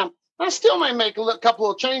right. Now, I still may make a couple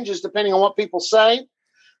of changes depending on what people say.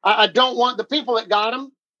 I don't want the people that got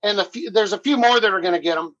them, and there's a few more that are going to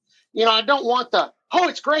get them. I don't want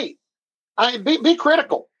it's great. Be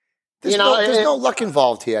critical. There's no luck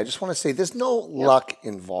involved here. I just want to say there's no luck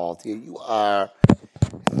involved here. You are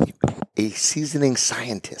a seasoning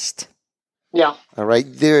scientist. Yeah. All right.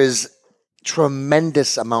 There is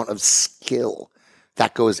tremendous amount of skill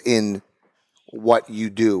that goes in what you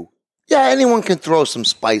do. Yeah, anyone can throw some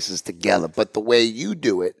spices together, but the way you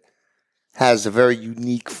do it has a very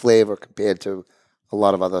unique flavor compared to a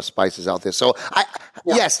lot of other spices out there. So,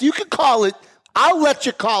 yes, you can call it. I'll let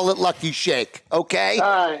you call it Lucky Shake, okay?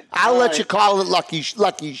 All right. I'll let you call it Lucky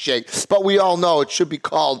Shake. But we all know it should be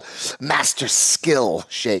called Master Skill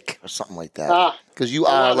Shake or something like that. Because you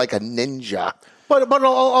are like a ninja. But a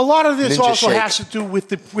lot of this Ninja also Shake. has to do with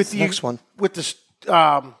the Next one.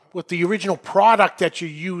 with the original product that you're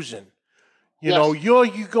using. You know,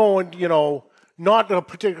 you're going, not a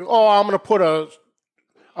particular. Oh, I'm going to put a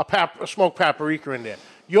smoked paprika in there.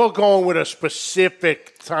 You're going with a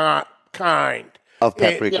specific kind Of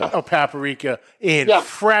paprika. And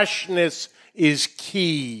freshness is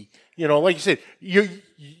key. Like you said,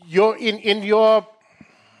 you're in your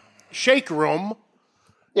shake room.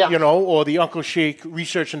 Or the Uncle Shake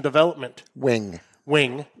Research and Development Wing.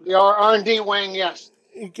 The R&D wing, yes.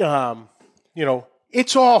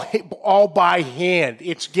 It's all by hand.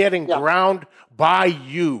 It's getting ground by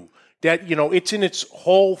you. That it's in its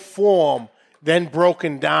whole form, then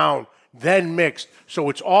broken down, then mixed. So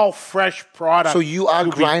it's all fresh product. So you are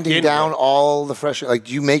grinding down all the fresh. Like,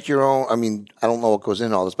 do you make your own? I mean, I don't know what goes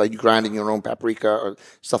in all this, but are you grinding your own paprika or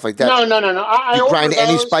stuff like that? No. You grind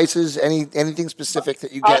any spices, anything specific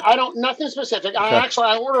that you get? I don't. Nothing specific. Okay.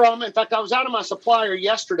 I order them. In fact, I was out of my supplier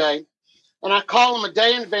yesterday, and I call them a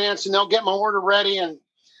day in advance, and they'll get my order ready. And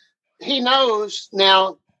he knows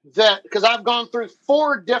now that because I've gone through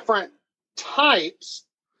 4 different types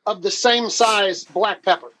of the same size black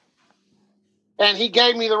pepper. And he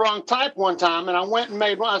gave me the wrong type one time, and I went and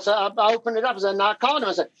made one. I opened it up, and I called him.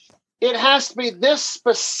 I said, it has to be this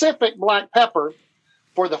specific black pepper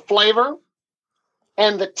for the flavor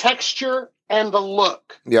and the texture and the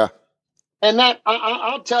look. Yeah. And that,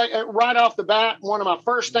 I'll tell you, right off the bat, one of my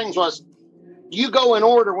first things was, you go in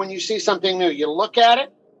order when you see something new. You look at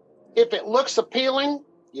it. If it looks appealing,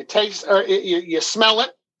 you taste, or you smell it.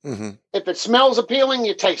 Mm-hmm. If it smells appealing,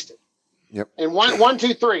 you taste it. Yep. And 1,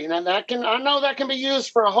 2, 3. And I know that can be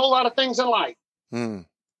used for a whole lot of things in life. Mm.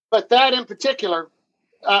 But that in particular,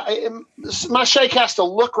 my shake has to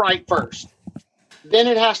look right first. Then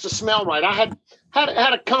it has to smell right. I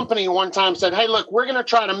had a company one time said, hey, look, we're going to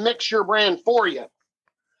try to mix your brand for you.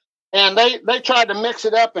 And they tried to mix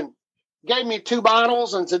it up and gave me 2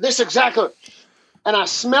 bottles and said, this exactly. And I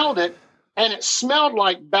smelled it, and it smelled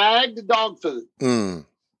like bagged dog food. Mm.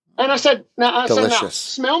 And I said, now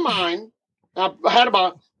smell mine. I had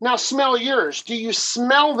about, now smell yours. Do you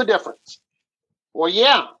smell the difference? Well,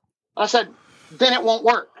 yeah. I said, then it won't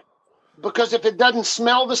work. Because if it doesn't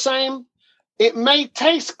smell the same, it may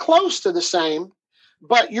taste close to the same,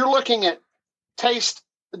 but you're looking at taste,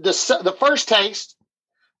 the first taste,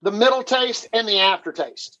 the middle taste, and the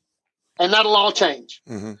aftertaste. And that'll all change.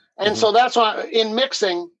 Mm-hmm. And so that's why in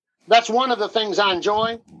mixing, that's one of the things I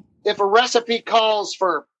enjoy. If a recipe calls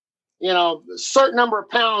for, a certain number of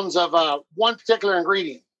pounds of one particular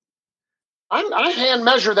ingredient, I hand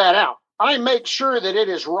measure that out. I make sure that it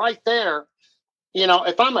is right there.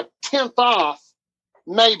 If I'm a 10th off,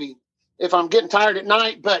 maybe if I'm getting tired at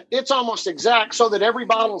night, but it's almost exact so that every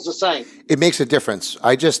bottle's the same. It makes a difference.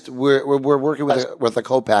 We're working with a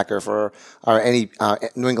co-packer for our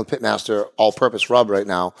New England Pitmaster all-purpose rub right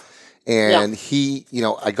now, and he,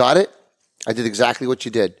 I got it. I did exactly what you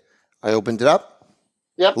did. I opened it up.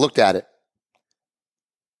 Yep. Looked at it.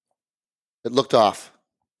 It looked off.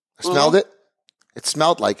 I smelled it. It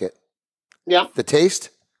smelled like it. Yeah. The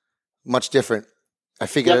taste, much different. I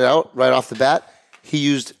figured it out right off the bat. He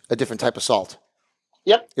used a different type of salt.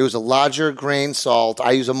 Yep. It was a larger grain salt.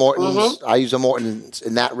 I use a Morton's. Mm-hmm. I use a Morton's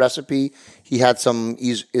in that recipe. He had some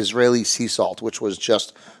Israeli sea salt, which was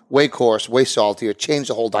just way coarse, way saltier.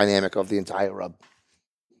 Changed the whole dynamic of the entire rub.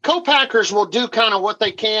 Co-packers will do kind of what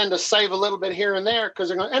they can to save a little bit here and there because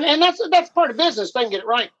they're going, and that's part of business. They can get it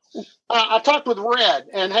right. I talked with Red,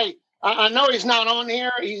 and hey, I know he's not on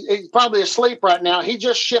here. He's probably asleep right now. He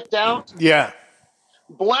just shipped out. Yeah.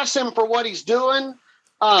 Bless him for what he's doing.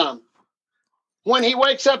 When he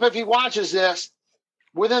wakes up, if he watches this,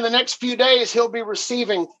 within the next few days, he'll be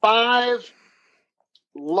receiving 5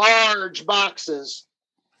 large boxes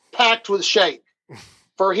packed with shake.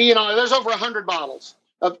 There's over 100 bottles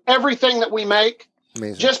of everything that we make.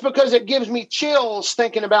 Amazing. Just because it gives me chills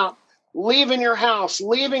thinking about leaving your house,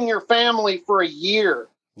 leaving your family for a year.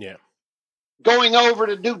 Yeah. Going over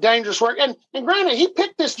to do dangerous work. And granted, he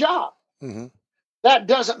picked this job. Mm-hmm. That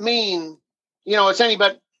doesn't mean, it's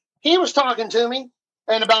anybody. He was talking to me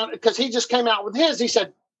because he just came out with his. He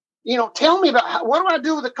said, tell me about what do I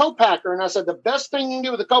do with a co-packer? And I said, the best thing you can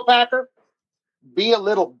do with a co-packer, be a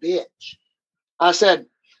little bitch. I said,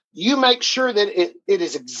 you make sure that it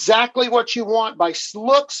is exactly what you want by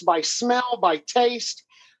looks, by smell, by taste.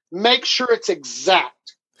 Make sure it's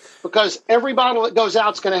exact, because every bottle that goes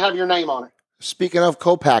out is going to have your name on it. Speaking of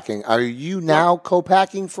co-packing, are you now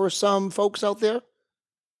co-packing for some folks out there?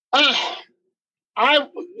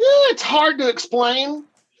 It's hard to explain.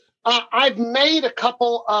 I've made a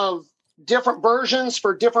couple of different versions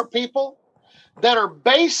for different people that are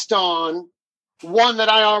based on one that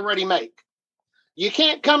I already make. You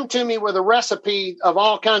can't come to me with a recipe of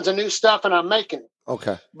all kinds of new stuff and I'm making it.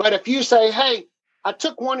 Okay. But if you say, hey, I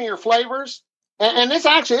took one of your flavors, and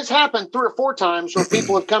it's happened 3 or 4 times where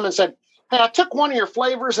people have come and said, hey, I took one of your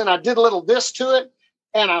flavors and I did a little this to it,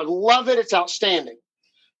 and I love it. It's outstanding.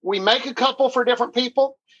 We make a couple for different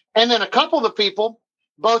people, and then a couple of the people,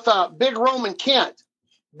 both Big Rome and Kent,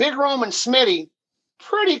 Big Rome and Smitty,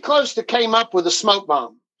 pretty close to came up with a smoke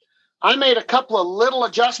bomb. I made a couple of little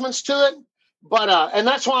adjustments to it, but and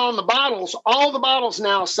that's why on the bottles, all the bottles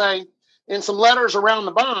now say in some letters around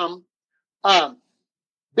the bomb,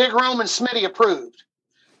 Big Rome and Smitty approved.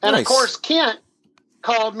 And Nice. Of course, Kent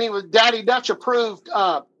called me with Daddy Dutch approved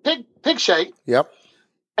pig shake. Yep.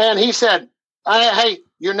 And he said, hey,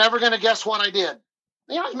 you're never going to guess what I did.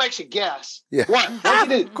 He always makes you guess. Yeah. What'd you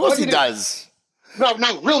do? Of course What'd he you do? does.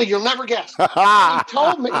 No, really, you'll never guess.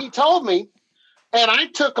 He told me, and I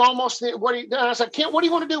took almost what he did. I said, Kent, what do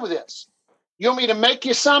you want to do with this? You want me to make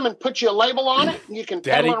you some and put you a label on it and you can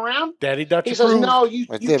peddle it around? Daddy Dutch He approved. says, no, you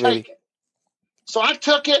Right there, take baby. it. So I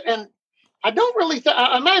took it, and I don't really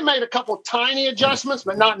I may have made a couple tiny adjustments,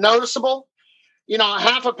 but not noticeable. A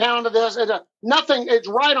half a pound of this, nothing. It's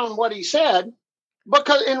right on what he said,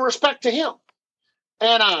 because in respect to him.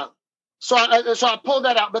 And so I pulled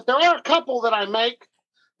that out. But there are a couple that I make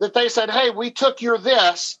that they said, hey, we took your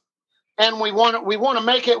this, and we want to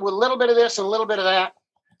make it with a little bit of this and a little bit of that.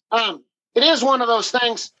 It is one of those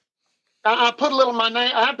things. I put a little my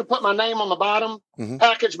name. I have to put my name on the bottom,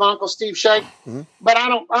 package by Uncle Steve Shake. But I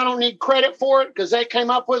don't need credit for it because they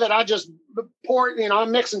came up with it. I just pour it. I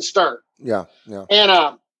mix and stir. Yeah.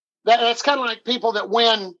 And that's kind of like people that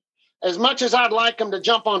win. As much as I'd like them to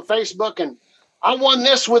jump on Facebook and I won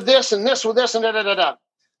this with this and this with this and da-da-da-da.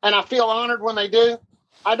 And I feel honored when they do.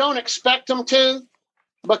 I don't expect them to,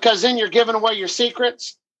 because then you're giving away your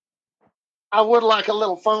secrets. I would like a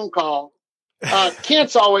little phone call.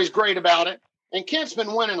 Kent's always great about it. And Kent's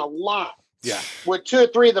been winning a lot. Yeah. With 2 or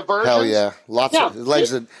 3 of the versions. Hell yeah. Lots Yeah. of his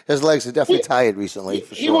legs are definitely tired recently,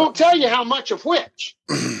 for He sure. won't tell you how much of which,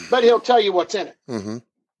 but he'll tell you what's in it. Mm-hmm.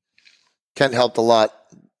 Kent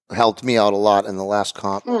helped me out a lot in the last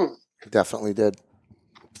comp. Definitely did.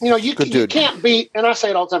 You Good dude. can't beat, and I say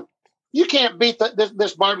it all the time, you can't beat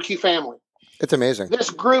this barbecue family. It's amazing. This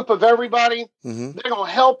group of everybody, Mm-hmm. they're going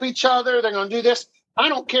to help each other. They're going to do this. I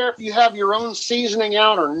don't care if you have your own seasoning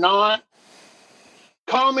out or not.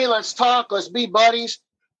 Call me. Let's talk. Let's be buddies.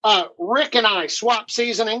 Rick and I swap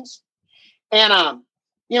seasonings. And,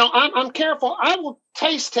 I'm careful. I will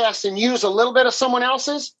taste test and use a little bit of someone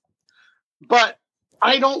else's, but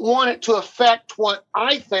I don't want it to affect what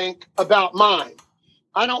I think about mine.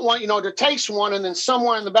 I don't want, to taste one and then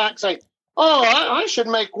someone in the back say, oh, I should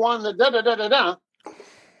make one that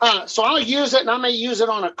da-da-da-da-da. So I'll use it, and I may use it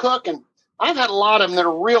on a cook, and I've had a lot of them that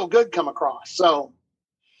are real good come across. So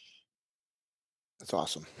That's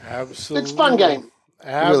awesome. Absolutely. it's a fun game.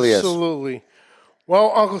 really is. Absolutely.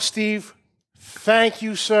 Well, Uncle Steve, thank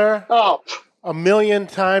you, sir. Oh, A million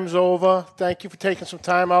times over. Thank you for taking some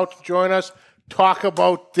time out to join us. Talk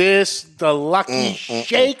about this, the Lucky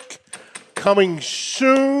Shake, coming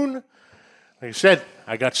soon. Like I said,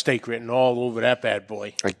 I got steak written all over that bad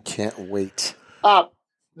boy. I can't wait. that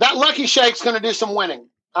Lucky Shake's going to do some winning.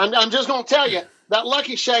 I'm just going to tell you, that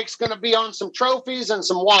Lucky Shake's going to be on some trophies and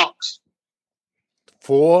some walks.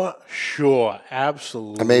 For sure.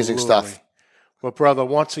 Absolutely. Amazing stuff. But, brother,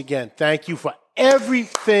 once again, thank you for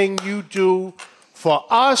everything you do for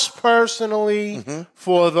us personally,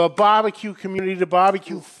 for the barbecue community, the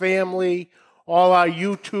barbecue family, all our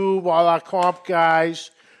YouTube, all our comp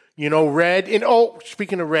guys, you know, Red. And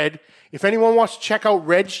speaking of Red, if anyone wants to check out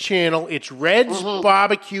Red's channel, it's Red's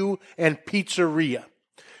Barbecue and Pizzeria.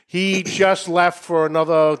 He just left for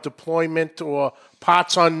another deployment or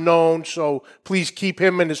parts unknown, so please keep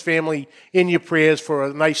him and his family in your prayers for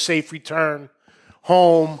a nice, safe return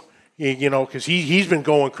home, you know, because he's been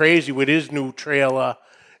going crazy with his new trailer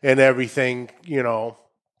and everything, you know,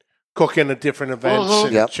 cooking at different events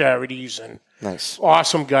and charities and Nice.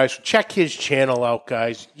 Awesome, guys. Check his channel out,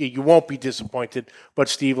 guys. You won't be disappointed. But,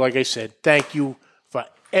 Steve, like I said, thank you for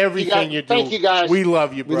everything you do. Thank you, guys. We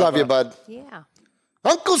love you, brother. We love you, bud. Yeah.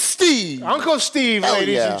 Uncle Steve. Uncle Steve, Hell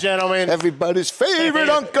ladies yeah. and gentlemen. Everybody's favorite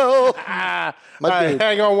uncle. All My right, dude.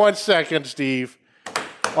 hang on 1 second, Steve.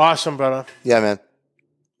 Awesome, brother. Yeah, man.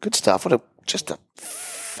 Good stuff. Just a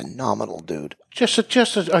phenomenal dude. Just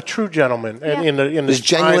a true gentleman, and in As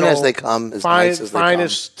genuine as they come, as nice as they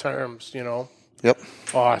finest terms, you know. Yep.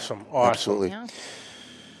 Awesome. Absolutely. Yeah.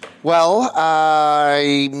 Well,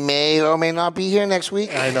 I may or may not be here next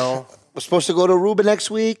week. I know. We're supposed to go to Aruba next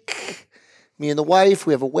week. Me and the wife,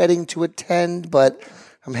 we have a wedding to attend, but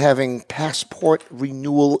I'm having passport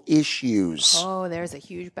renewal issues. Oh, there's a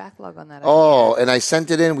huge backlog on that. Oh, and I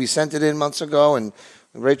sent it in. We sent it in months ago, and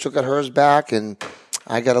Rachel got hers back, and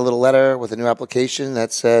I got a little letter with a new application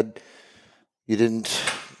that said you didn't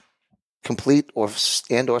complete or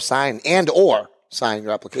sign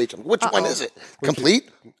your application. Which one is it?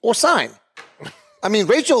 Complete or sign? I mean,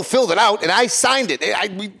 Rachel filled it out, and I signed it.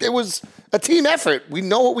 It was a team effort. We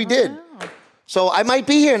know what we did. So I might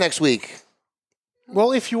be here next week.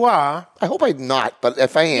 Well, if you are, I hope I'm not, but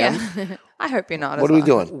if I am, Yeah. I hope you're not. what are we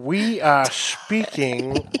doing? we are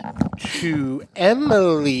speaking to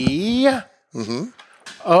Emily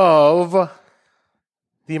of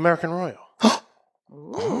the American Royal.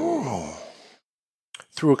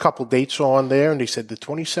 Threw a couple dates on there, and they said the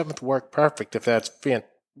 27th worked perfect if that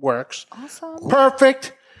works. Awesome.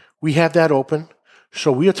 Perfect. We have that open. So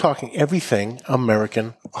we are talking everything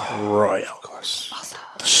American Royal. Of course. Awesome.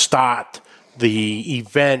 The start, the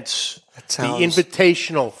events, the sounds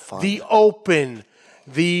invitational, the open,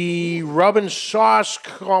 the rub and sauce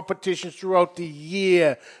competitions throughout the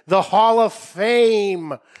year, the Hall of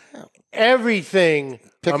Fame, everything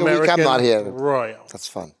Pick a week American I'm not here. Royal. That's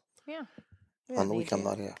fun. Yeah. On the week I'm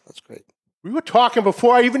not here. That's great. We were talking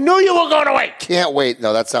before I even knew you were going away. Can't wait.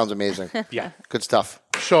 No, that sounds amazing. Yeah. Good stuff.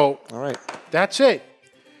 So All right. that's it.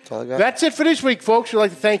 That's all I got. That's it for this week, folks. We'd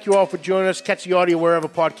like to thank you all for joining us. Catch the audio wherever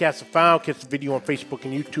podcasts are found. Catch the video on Facebook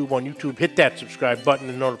and YouTube. On YouTube, hit that subscribe button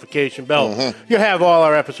and notification bell. You have all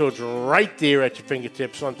our episodes right there at your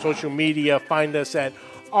fingertips. On social media, find us at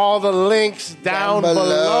all the links down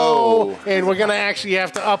below. And we're going to actually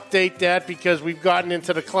have to update that because we've gotten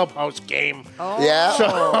into the Clubhouse game. Yeah.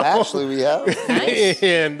 Actually, we have.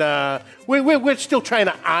 And we're still trying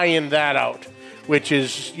to iron that out, which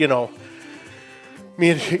is, you know,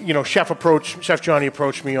 me and Chef Johnny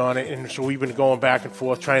approached me on it, and so we've been going back and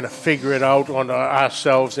forth trying to figure it out on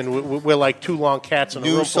ourselves, and we're like two long cats in a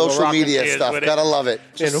room New full of social rocking media chairs stuff. with it. Gotta love it.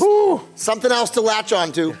 And Just something else to latch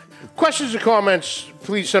on to. questions or comments,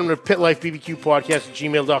 please send them to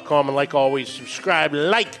pitlifebbqpodcast@gmail.com, and like always, subscribe,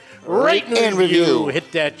 like, rate, and review.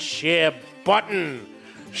 Hit that share button.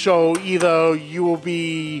 So either you will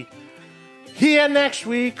be here next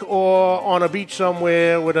week or on a beach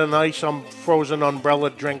somewhere with a nice frozen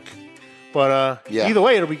umbrella drink. But either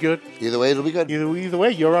way, it'll be good. Either way, it'll be good. Either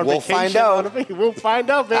way, you're on We'll vacation. find out. We'll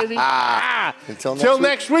find out, baby. Until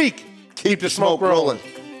next week, keep the smoke rolling.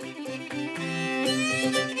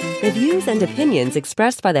 The views and opinions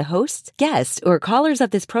expressed by the hosts, guests, or callers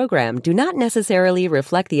of this program do not necessarily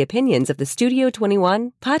reflect the opinions of the Studio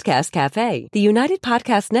 21 Podcast Cafe, the United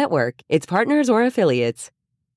Podcast Network, its partners, or affiliates.